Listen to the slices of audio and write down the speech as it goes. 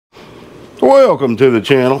Welcome to the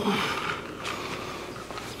channel.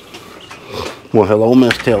 Well, hello,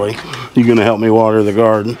 Miss Tilly. You gonna help me water the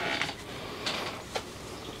garden?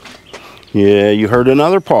 Yeah, you heard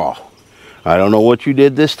another paw. I don't know what you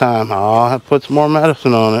did this time. I'll have to put some more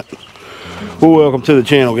medicine on it. Well, welcome to the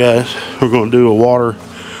channel, guys. We're gonna do a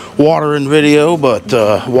watering video, but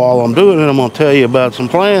while I'm doing it, I'm gonna tell you about some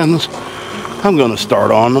plans I'm gonna start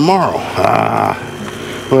on tomorrow.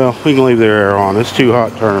 Well, we can leave the air on. It's too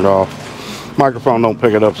hot. Turn it off. Microphone don't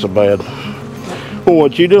pick it up so bad. Well,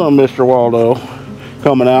 what you doing, Mr. Waldo?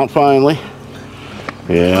 Coming out finally?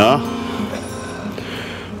 Yeah.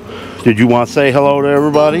 Did you want to say hello to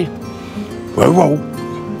everybody? Hello.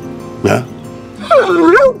 Yeah.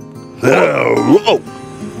 Hello.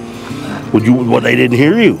 Well, they didn't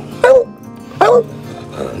hear you.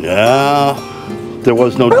 Yeah. There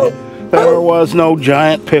was no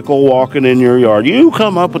giant pickle walking in your yard. You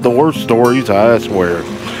come up with the worst stories, I swear.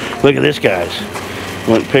 Look at this, guys.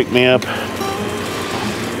 Went and picked me up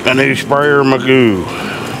a new sprayer Magoo,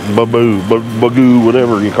 Bagoo,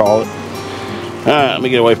 whatever you call it. Alright, let me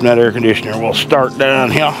get away from that air conditioner. We'll start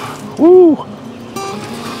down here. Woo!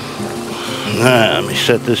 Alright, let me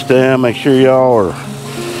set this down, make sure y'all are...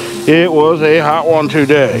 It was a hot one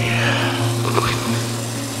today.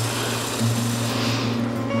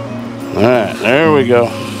 Alright, there we go.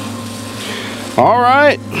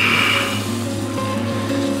 Alright.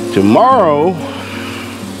 Tomorrow,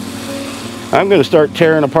 I'm going to start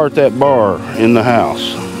tearing apart that bar in the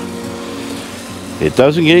house. It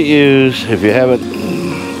doesn't get used. If you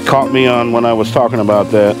haven't caught me on when I was talking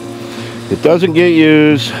about that, it doesn't get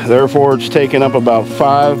used. Therefore, it's taking up about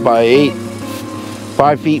 5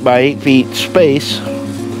 feet by 8 feet space,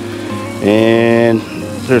 and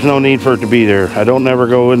there's no need for it to be there. I don't never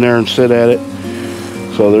go in there and sit at it,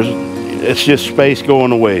 so it's just space going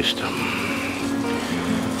to waste.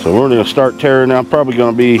 So we're going to start tearing. I'm probably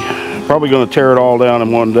going to tear it all down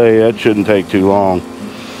in one day. That shouldn't take too long.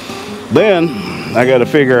 Then I got to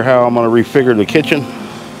figure how I'm going to refigure the kitchen.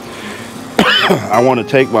 I want to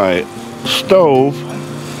take my stove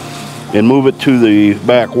and move it to the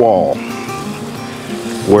back wall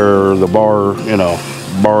where the bar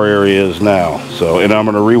area is now. So, and I'm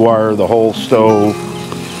going to rewire the whole stove.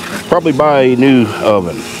 Probably buy a new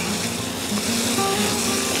oven,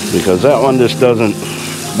 because that one just doesn't.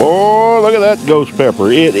 Boy, look at that ghost pepper.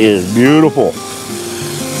 It is beautiful.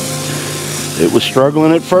 It was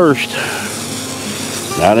struggling at first.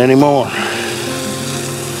 Not anymore.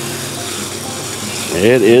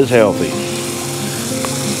 It is healthy.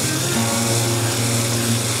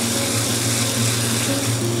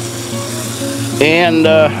 And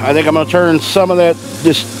I think I'm going to turn some of that,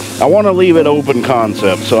 I want to leave it open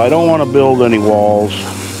concept, so I don't want to build any walls.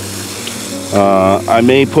 I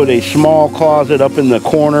may put a small closet up in the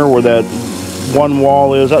corner where that one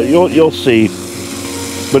wall is. You'll see,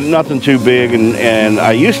 but nothing too big. And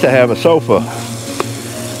I used to have a sofa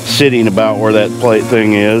sitting about where that plate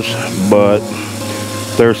thing is, but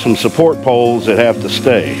there's some support poles that have to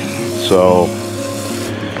stay. So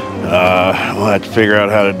we'll have to figure out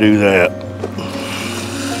how to do that.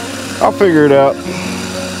 I'll figure it out.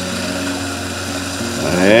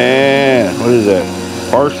 And what is that?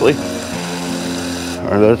 Parsley?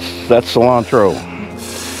 Or that's cilantro.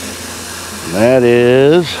 That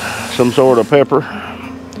is some sort of pepper.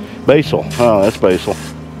 Basil. Oh, that's basil.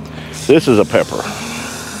 This is a pepper.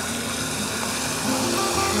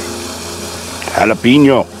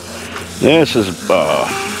 Jalapeno. This is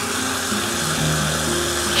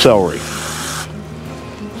celery.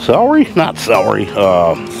 Celery? Not celery.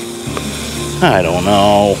 I don't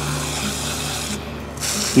know.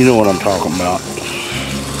 You know what I'm talking about.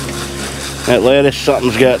 That lettuce,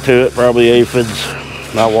 something's got to it, probably aphids.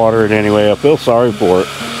 I'll water it anyway. I feel sorry for it.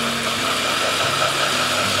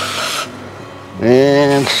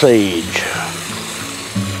 And sage.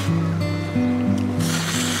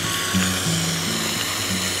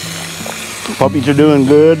 Puppies are doing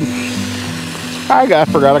good. I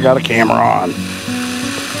forgot I got a camera on.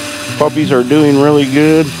 Puppies are doing really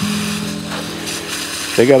good.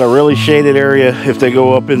 They got a really shaded area if they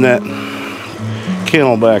go up in that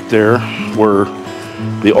kennel back there where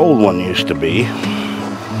the old one used to be.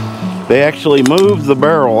 They actually moved the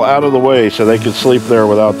barrel out of the way so they could sleep there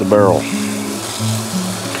without the barrel.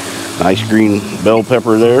 Nice green bell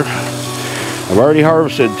pepper there. I've already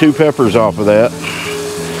harvested 2 peppers off of that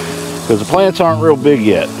because the plants aren't real big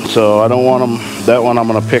yet, so I don't want them. That one I'm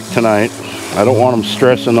going to pick tonight. I don't want them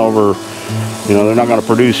stressing over, they're not going to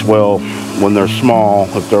produce well when they're small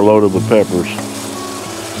if they're loaded with peppers.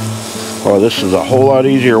 Oh, this is a whole lot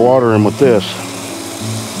easier watering with this.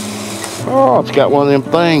 Oh, it's got one of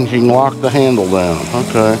them things. You can lock the handle down.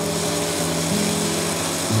 Okay.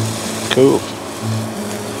 Cool.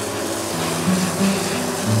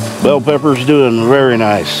 Bell pepper's doing very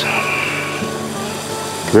nice.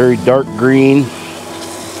 Very dark green.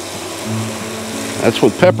 That's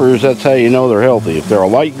with peppers, that's how you know they're healthy. If they're a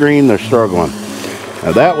light green, they're struggling.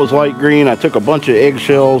 Now that was light green. I took a bunch of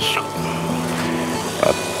eggshells,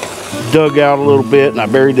 dug out a little bit, and I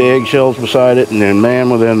buried the eggshells beside it, and then,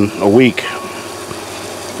 man, within a week,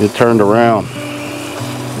 it turned around.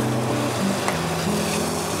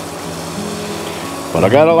 But I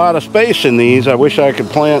got a lot of space in these. I wish I could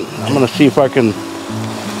plant. I'm going to see if I can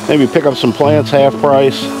maybe pick up some plants half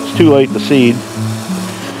price. It's too late to seed.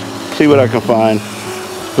 See what I can find.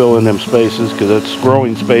 Fill in them spaces, because that's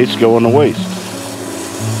growing space going to waste.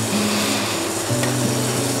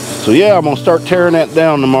 So yeah, I'm going to start tearing that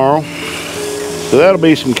down tomorrow. So that'll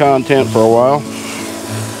be some content for a while.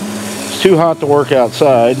 It's too hot to work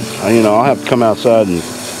outside. You know, I'll have to come outside and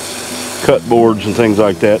cut boards and things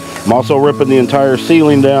like that. I'm also ripping the entire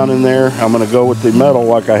ceiling down in there. I'm going to go with the metal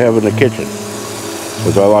like I have in the kitchen,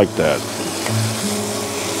 because I like that.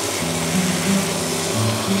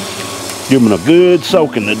 Give them a good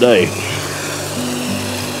soaking today.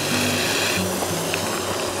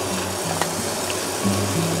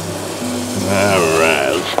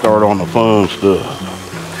 Alright, let's start on the fun stuff.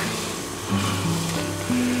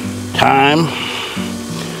 Time.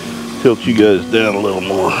 Tilt you guys down a little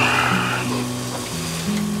more.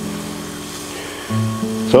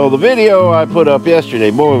 So the video I put up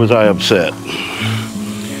yesterday, boy was I upset.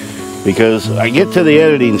 Because I get to the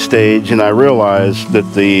editing stage and I realize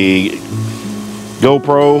that the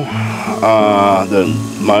GoPro,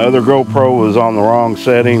 my other GoPro was on the wrong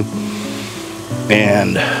setting,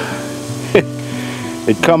 and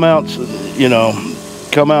it come out, you know,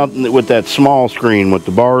 with that small screen with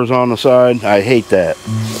the bars on the side. I hate that.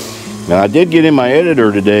 Now I did get in my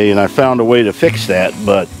editor today and I found a way to fix that,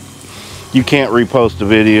 but you can't repost the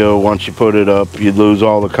video once you put it up. You'd lose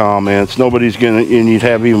all the comments. Nobody's gonna, and you'd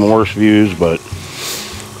have even worse views, but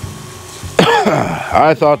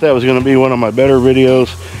I thought that was going to be one of my better videos,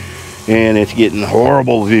 and it's getting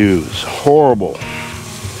horrible views. Horrible.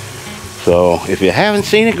 So if you haven't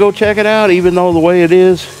seen it, go check it out. Even though the way it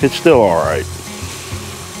is, it's still alright.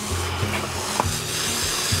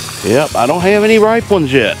 Yep, I don't have any ripe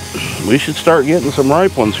ones yet. We should start getting some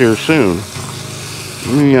ripe ones here soon.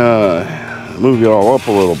 Let me move you all up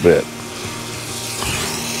a little bit.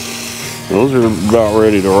 Those are about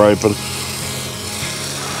ready to ripen.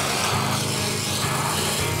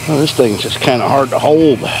 Oh, this thing's just kind of hard to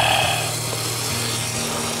hold.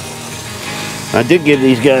 I did give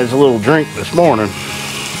these guys a little drink this morning,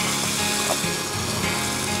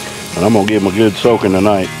 and I'm going to give them a good soaking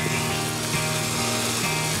tonight.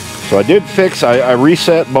 So I did fix, I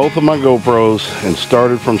reset both of my GoPros and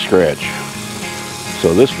started from scratch.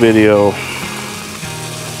 So this video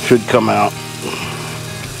should come out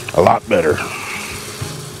a lot better.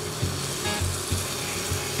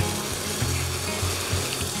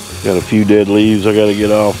 Got a few dead leaves I got to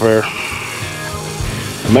get off there.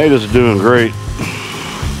 Tomatoes are doing great.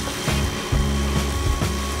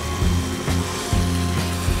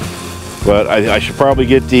 But I should probably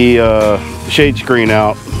get the shade screen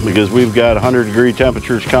out, because we've got 100-degree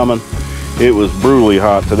temperatures coming. It was brutally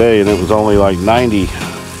hot today, and it was only like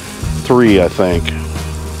 93, I think.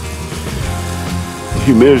 The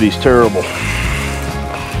humidity's terrible.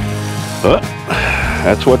 But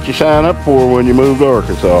that's what you sign up for when you move to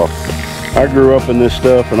Arkansas. I grew up in this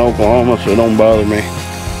stuff in Oklahoma, so it don't bother me.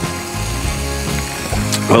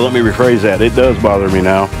 Well, let me rephrase that. It does bother me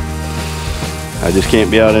now. I just can't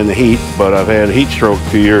be out in the heat, but I've had a heat stroke a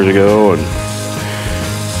few years ago, and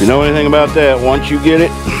if you know anything about that, once you get it,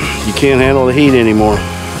 you can't handle the heat anymore.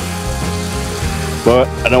 But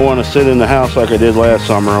I don't want to sit in the house like I did last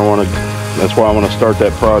summer. That's why I want to start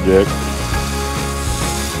that project.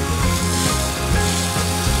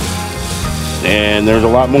 And there's a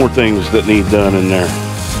lot more things that need done in there.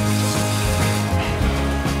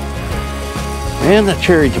 And the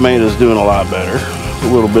cherry tomato's doing a lot better.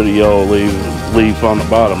 A little bit of yellow leaf on the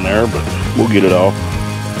bottom there, but we'll get it off.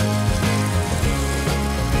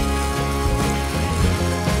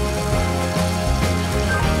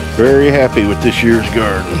 Very happy with this year's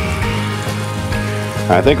garden.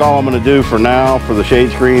 I think all I'm going to do for now for the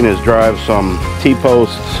shade screen is drive some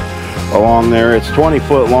T-posts along there. It's 20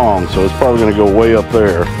 foot long, so it's probably going to go way up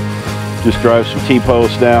there. Just drive some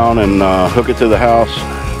T-posts down and hook it to the house,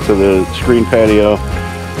 to the screen patio,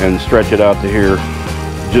 and stretch it out to here,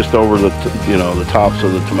 just over the the tops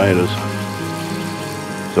of the tomatoes.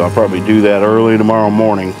 So I'll probably do that early tomorrow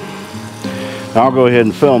morning. I'll go ahead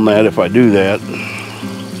and film that if I do that,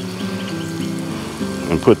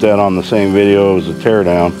 and put that on the same video as the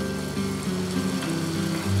teardown.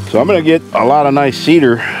 So I'm going to get a lot of nice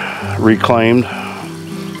cedar reclaimed.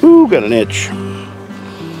 Ooh, got an itch.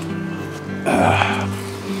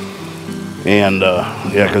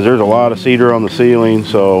 Yeah, because there's a lot of cedar on the ceiling,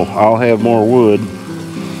 so I'll have more wood.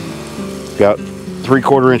 Got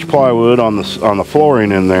 3/4 inch plywood on the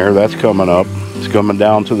flooring in there. That's coming up. It's coming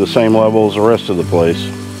down to the same level as the rest of the place.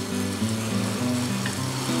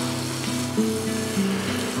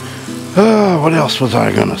 What else was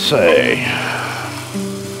I gonna say?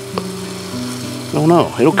 Don't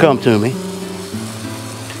know. It'll come to me.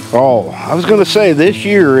 Oh, I was gonna say this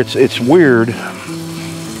year it's weird.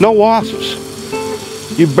 No wasps.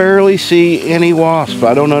 You barely see any wasps.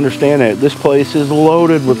 I don't understand that. This place is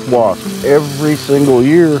loaded with wasps every single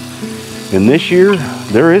year, and this year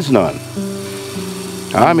there is none.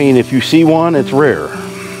 I mean, if you see one, it's rare,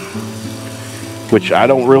 which I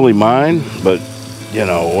don't really mind, but you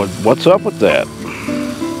know, what's up with that?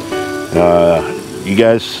 You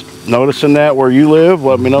guys noticing that where you live?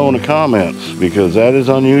 Let me know in the comments, because that is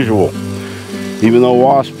unusual. Even though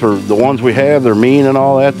wasps are the ones we have, they're mean and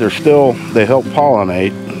all that, they help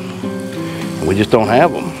pollinate. We just don't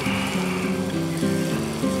have them.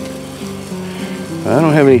 I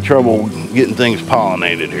don't have any trouble getting things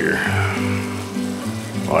pollinated here.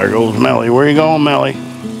 Well, there goes Melly. Where you going, Melly?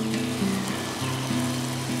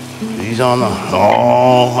 He's on the,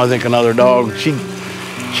 oh, I think another dog.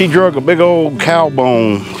 She drug a big old cow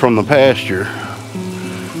bone from the pasture,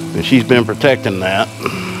 and she's been protecting that.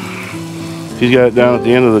 She's got it down at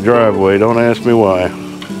the end of the driveway. Don't ask me why.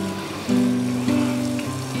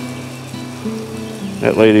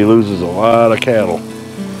 That lady loses a lot of cattle.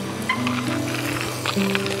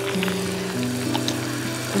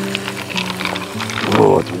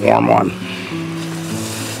 Oh, it's a warm one.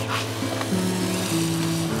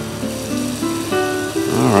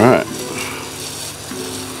 Alright.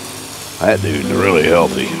 That dude's really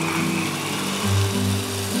healthy.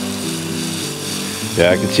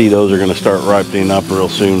 Yeah, I can see those are going to start ripening up real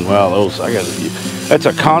soon. Wow, that's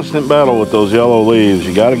a constant battle with those yellow leaves.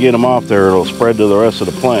 You got to get them off there, it'll spread to the rest of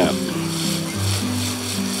the plant.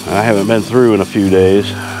 I haven't been through in a few days.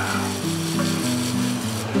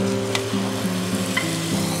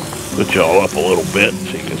 Put y'all up a little bit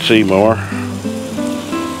so you can see more.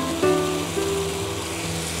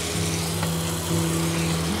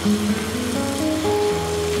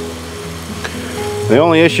 The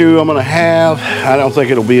only issue I'm going to have, I don't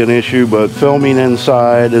think it'll be an issue, but filming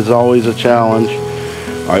inside is always a challenge.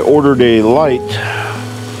 I ordered a light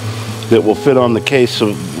that will fit on the case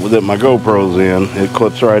that my GoPro's in. It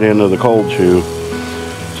clips right into the cold shoe,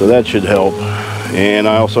 so that should help. And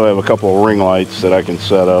I also have a couple of ring lights that I can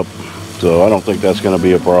set up, so I don't think that's going to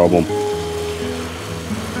be a problem.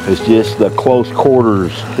 It's just the close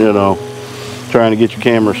quarters, you know, trying to get your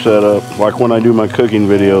camera set up. Like when I do my cooking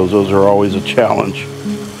videos, those are always a challenge.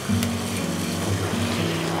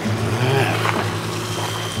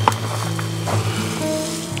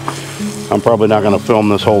 I'm probably not going to film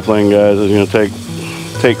this whole thing, guys. It's going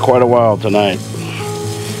to take quite a while tonight.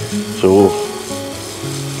 So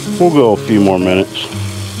we'll go a few more minutes.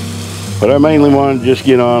 But I mainly wanted to just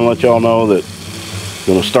get on and let y'all know that I'm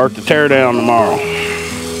going to start the teardown tomorrow.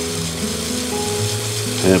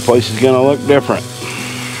 And the place is going to look different.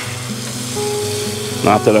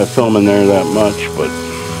 Not that I film in there that much, but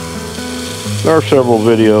there are several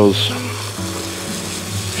videos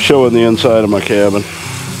showing the inside of my cabin.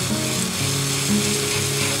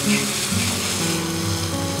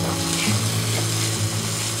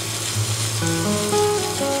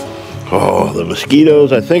 Oh, the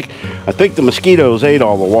mosquitoes. I think the mosquitoes ate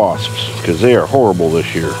all the wasps, because they are horrible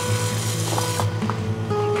this year.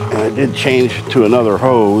 And I did change to another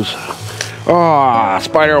hose. Ah, oh,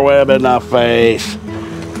 spider web in the face.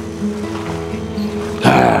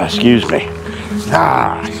 Ah, excuse me.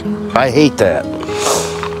 Ah, I hate that.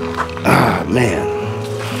 Ah,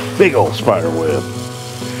 man. Big old spider web.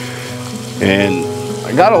 And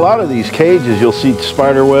I got a lot of these cages. You'll see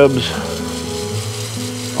spider webs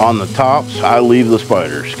on the tops. I leave the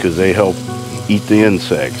spiders because they help eat the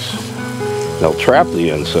insects. They'll trap the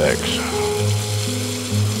insects.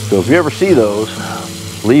 So if you ever see those,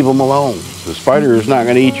 leave them alone. The spider is not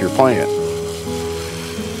going to eat your plant.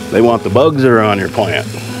 They want the bugs that are on your plant.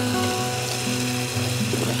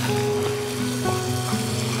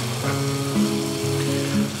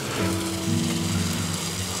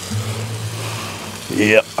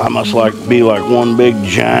 Yep, I must be like one big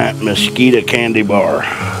giant mosquito candy bar.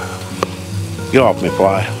 Get off me,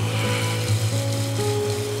 fly.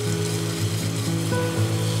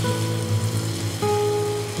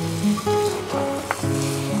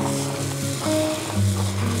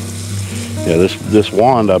 Yeah, this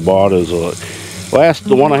wand I bought is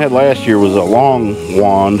the one I had last year was a long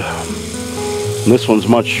wand. This one's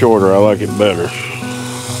much shorter. I like it better.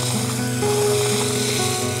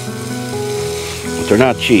 But they're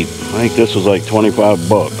not cheap. I think this was like 25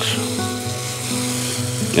 bucks.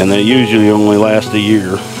 And they usually only last a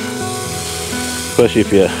year. Especially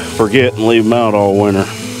if you forget and leave them out all winter.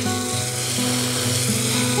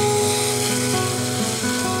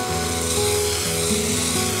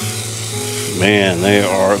 Man,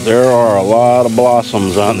 there are a lot of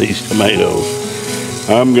blossoms on these tomatoes.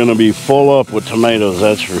 I'm gonna be full up with tomatoes,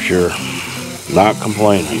 that's for sure. Not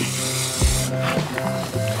complaining.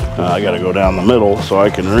 I gotta go down the middle so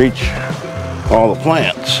I can reach all the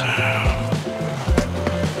plants.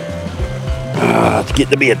 It's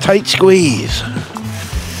getting to be a tight squeeze.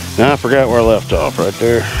 Now I forgot where I left off, right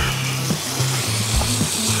there.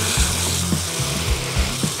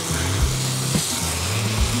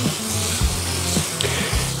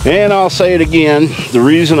 And I'll say it again, the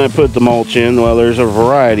reason I put the mulch in, well, there's a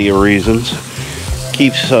variety of reasons.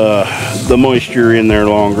 Keeps the moisture in there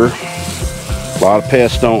longer. A lot of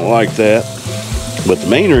pests don't like that. But the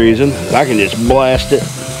main reason is I can just blast it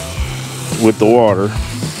with the water,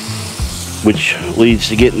 which leads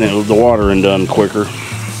to getting the watering done quicker.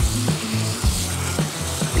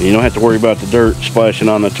 You don't have to worry about the dirt splashing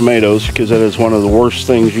on the tomatoes, because that is one of the worst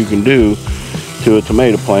things you can do to a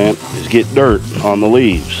tomato plant, is get dirt on the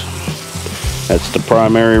leaves. That's the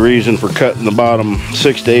primary reason for cutting the bottom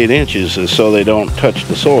 6 to 8 inches, is so they don't touch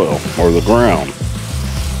the soil or the ground.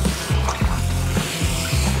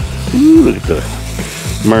 Ooh, look at the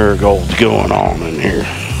marigolds going on in here.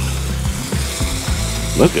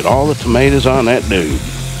 Look at all the tomatoes on that dude.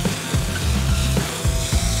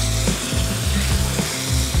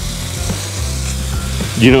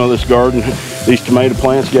 You know, this garden, these tomato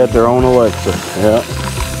plants got their own Alexa. Yeah.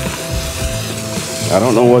 I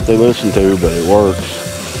don't know what they listen to, but it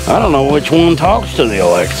works. I don't know which one talks to the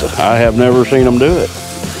Alexa. I have never seen them do it.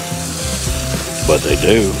 But they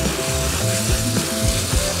do.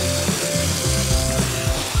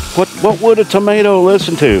 What would a tomato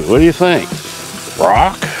listen to? What do you think?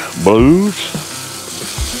 Rock? Blues?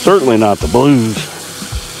 Certainly not the blues.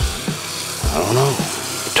 I don't know.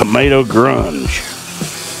 Tomato grunge.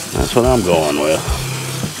 That's what I'm going with.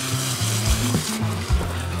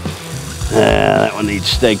 That one needs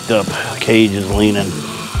staked up. The cage is leaning.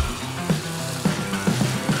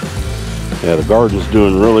 Yeah, the garden's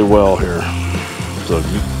doing really well here. It's a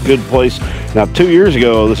good place. Now, 2 years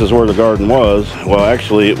ago, this is where the garden was. Well,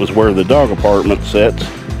 actually, it was where the dog apartment sits,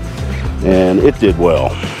 and it did well.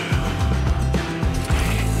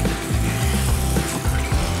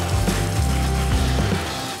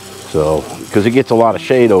 So, because it gets a lot of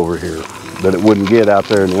shade over here that it wouldn't get out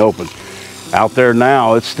there in the open. Out there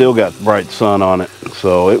now, it's still got bright sun on it,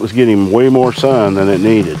 so it was getting way more sun than it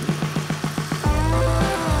needed.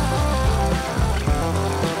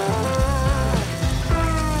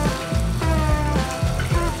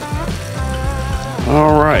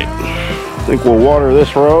 All right, I think we'll water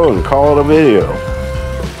this row and call it a video.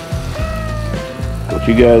 But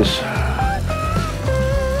you guys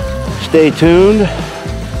stay tuned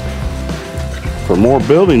for more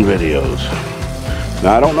building videos.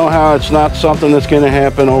 Now, I don't know how. It's not something that's going to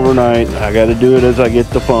happen overnight. I got to do it as I get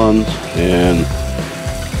the funds, and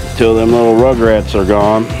until them little rugrats are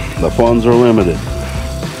gone, the funds are limited.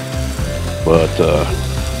 But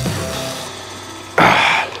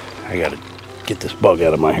I got to get this bug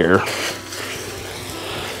out of my hair.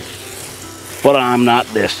 But I'm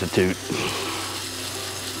not destitute.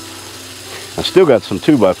 I still got some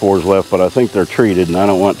 2x4s left, but I think they're treated, and I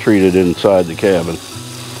don't want treated inside the cabin.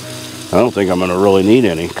 I don't think I'm going to really need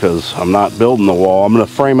any, because I'm not building the wall. I'm going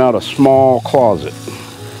to frame out a small closet.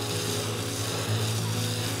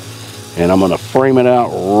 And I'm going to frame it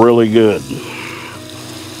out really good,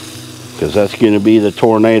 because that's going to be the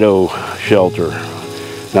tornado shelter.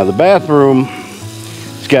 Now, the bathroom,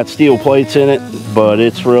 it's got steel plates in it, but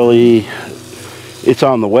it's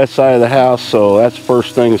on the west side of the house, so that's the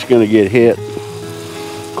first thing that's going to get hit.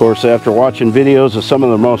 Of course, after watching videos of some of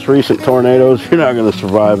the most recent tornadoes, you're not going to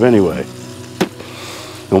survive anyway.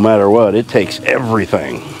 No matter what, it takes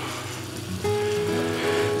everything.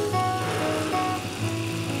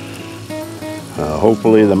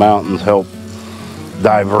 Hopefully the mountains help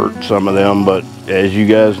divert some of them, but as you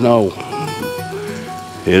guys know,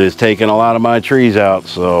 it has taken a lot of my trees out,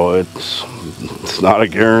 so it's not a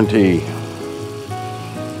guarantee.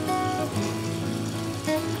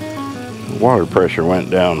 Water pressure went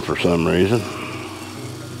down for some reason.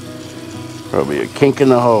 Probably a kink in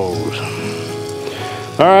the hose.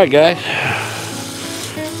 Alright guys,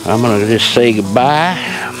 I'm gonna just say goodbye.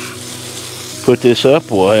 Put this up.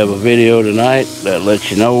 We'll have a video tonight that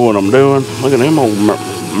lets you know what I'm doing. Look at them old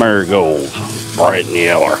marigolds, bright and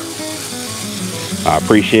yellow. I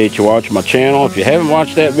appreciate you watching my channel. If you haven't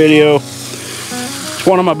watched that video, it's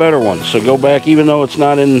one of my better ones. So go back, even though it's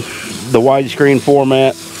not in the widescreen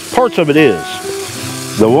format. Parts of it is.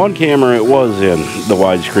 The one camera it was in the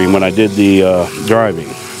widescreen when I did the driving.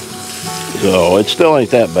 So it still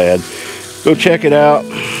ain't that bad. Go check it out.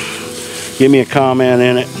 Give me a comment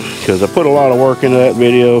in it, because I put a lot of work into that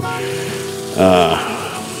video.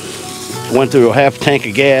 Went through a half tank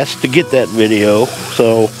of gas to get that video,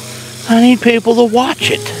 so I need people to watch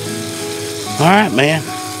it. Alright, man.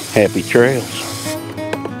 Happy trails.